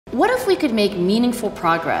What if we could make meaningful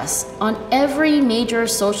progress on every major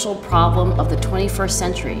social problem of the 21st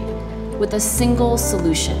century with a single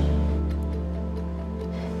solution?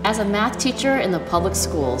 As a math teacher in the public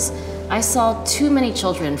schools, I saw too many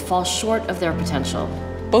children fall short of their potential.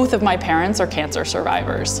 Both of my parents are cancer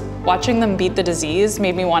survivors. Watching them beat the disease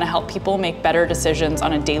made me want to help people make better decisions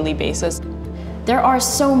on a daily basis. There are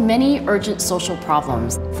so many urgent social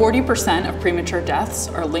problems. 40% of premature deaths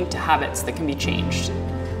are linked to habits that can be changed.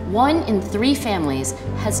 1 in 3 families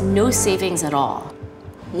has no savings at all.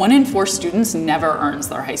 1 in 4 students never earns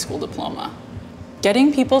their high school diploma.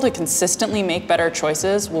 Getting people to consistently make better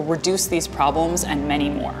choices will reduce these problems and many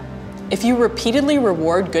more. If you repeatedly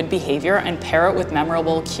reward good behavior and pair it with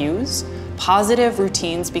memorable cues, positive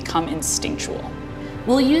routines become instinctual.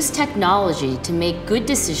 We'll use technology to make good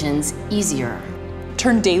decisions easier.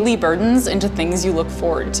 Turn daily burdens into things you look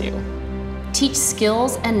forward to. Teach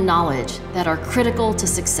skills and knowledge that are critical to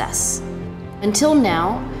success. Until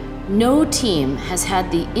now, no team has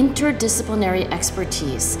had the interdisciplinary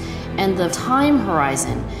expertise and the time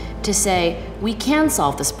horizon to say, we can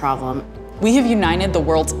solve this problem. We have united the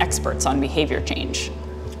world's experts on behavior change.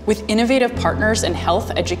 With innovative partners in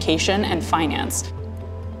health, education, and finance.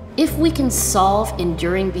 If we can solve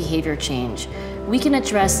enduring behavior change, we can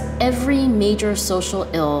address every major social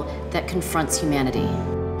ill that confronts humanity.